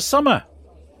done for the summer.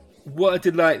 What a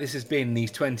delight this has been,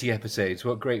 these 20 episodes.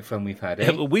 What great fun we've had,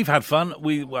 eh? Yeah, we've had fun.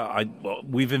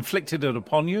 We've inflicted it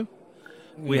upon you.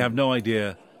 We have no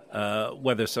idea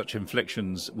whether such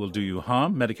inflictions will do you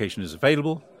harm. Medication is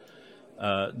available.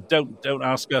 Don't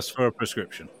ask us for a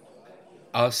prescription.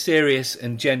 Our serious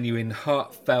and genuine,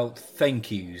 heartfelt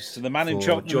thank yous to the man in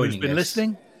Cheltenham who's been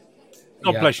listening.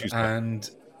 God bless you, sir.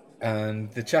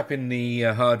 And the chap in the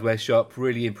hardware shop,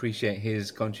 really appreciate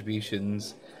his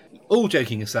contributions. All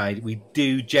joking aside, we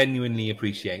do genuinely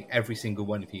appreciate every single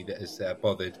one of you that has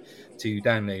bothered to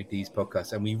download these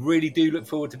podcasts. And we really do look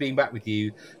forward to being back with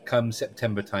you come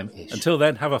September time-ish. Until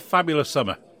then, have a fabulous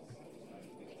summer.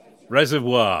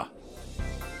 Reservoir.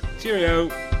 Cheerio.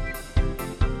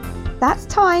 That's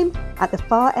time at the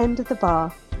far end of the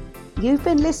bar. You've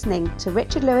been listening to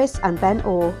Richard Lewis and Ben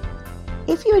Orr.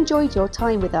 If you enjoyed your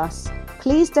time with us,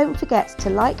 please don't forget to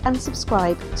like and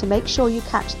subscribe to make sure you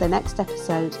catch the next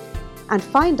episode. And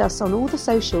find us on all the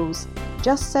socials.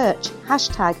 Just search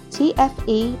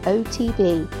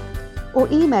 #TFEOTB or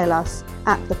email us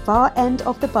at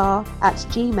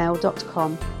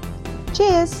thefarendofthebar@gmail.com.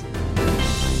 Cheers!